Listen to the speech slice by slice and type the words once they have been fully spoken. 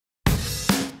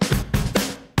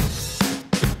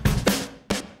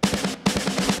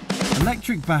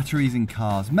Electric batteries in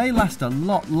cars may last a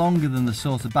lot longer than the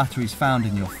sort of batteries found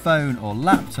in your phone or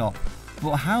laptop,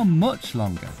 but how much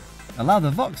longer? Allow the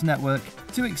ThEVox Network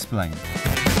to explain.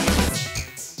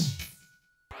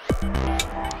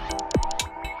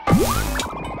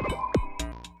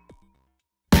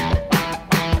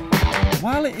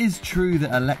 While it is true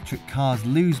that electric cars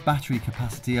lose battery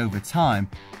capacity over time,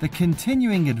 the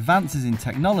continuing advances in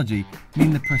technology mean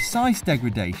the precise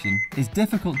degradation is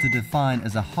difficult to define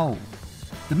as a whole.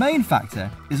 The main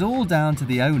factor is all down to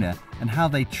the owner and how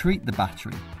they treat the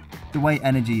battery, the way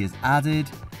energy is added,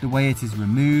 the way it is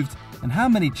removed, and how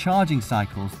many charging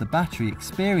cycles the battery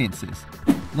experiences.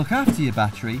 Look after your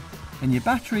battery, and your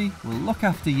battery will look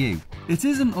after you. It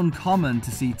isn't uncommon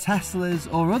to see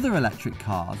Teslas or other electric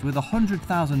cars with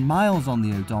 100,000 miles on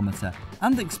the odometer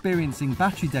and experiencing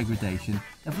battery degradation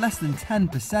of less than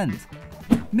 10%.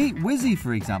 Meet Wizzy,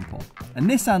 for example, a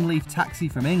Nissan Leaf taxi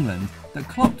from England that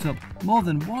clocked up more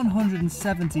than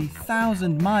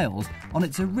 170,000 miles on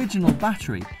its original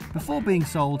battery before being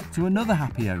sold to another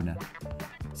happy owner.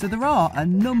 So there are a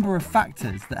number of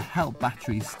factors that help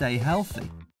batteries stay healthy.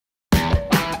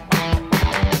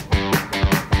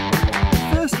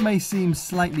 First may seem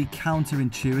slightly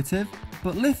counterintuitive,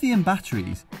 but lithium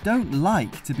batteries don't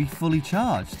like to be fully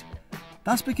charged.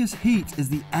 That's because heat is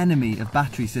the enemy of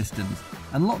battery systems,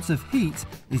 and lots of heat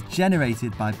is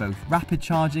generated by both rapid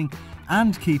charging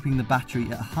and keeping the battery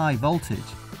at high voltage.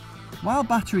 While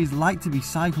batteries like to be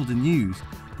cycled and used,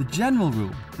 the general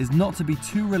rule is not to be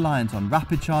too reliant on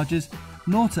rapid charges,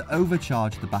 nor to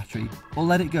overcharge the battery or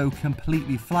let it go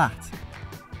completely flat.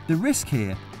 The risk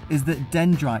here is that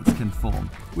dendrites can form,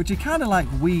 which are kind of like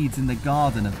weeds in the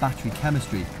garden of battery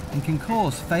chemistry and can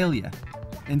cause failure.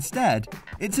 Instead,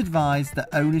 it's advised that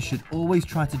owners should always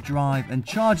try to drive and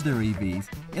charge their EVs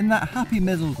in that happy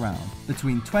middle ground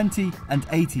between 20 and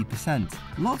 80%.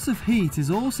 Lots of heat is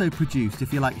also produced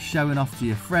if you like showing off to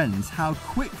your friends how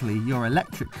quickly your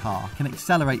electric car can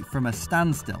accelerate from a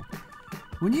standstill.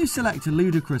 When you select a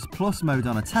ludicrous plus mode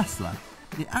on a Tesla,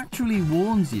 it actually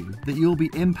warns you that you'll be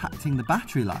impacting the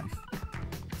battery life.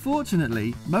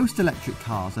 Fortunately, most electric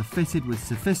cars are fitted with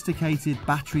sophisticated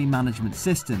battery management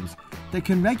systems that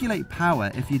can regulate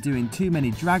power if you're doing too many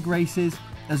drag races,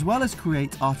 as well as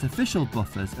create artificial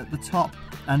buffers at the top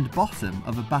and bottom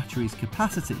of a battery's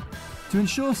capacity to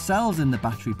ensure cells in the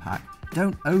battery pack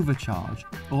don't overcharge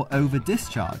or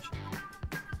over-discharge.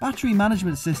 Battery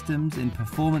management systems in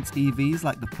performance EVs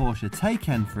like the Porsche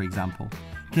Taycan, for example,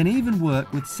 can even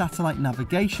work with satellite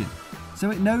navigation, so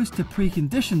it knows to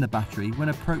precondition the battery when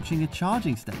approaching a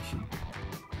charging station.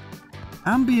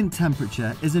 Ambient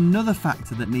temperature is another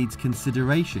factor that needs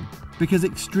consideration, because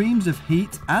extremes of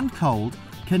heat and cold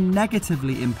can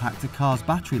negatively impact a car's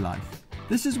battery life.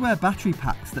 This is where battery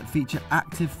packs that feature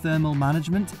active thermal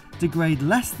management degrade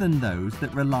less than those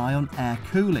that rely on air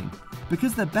cooling,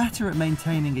 because they're better at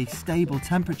maintaining a stable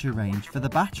temperature range for the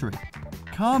battery.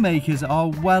 Car makers are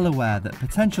well aware that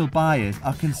potential buyers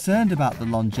are concerned about the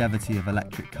longevity of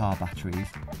electric car batteries,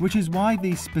 which is why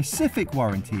these specific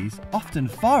warranties often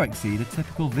far exceed a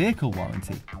typical vehicle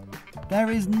warranty.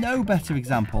 There is no better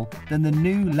example than the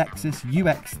new Lexus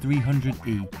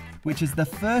UX300e, which is the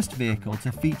first vehicle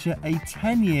to feature a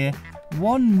 10-year,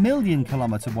 1 million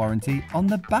kilometre warranty on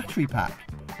the battery pack.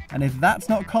 And if that's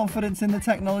not confidence in the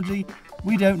technology,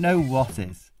 we don't know what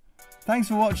is. Thanks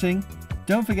for watching.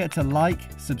 Don't forget to like,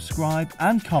 subscribe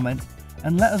and comment,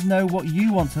 and let us know what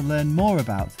you want to learn more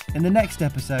about in the next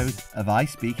episode of I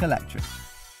Speak Electric.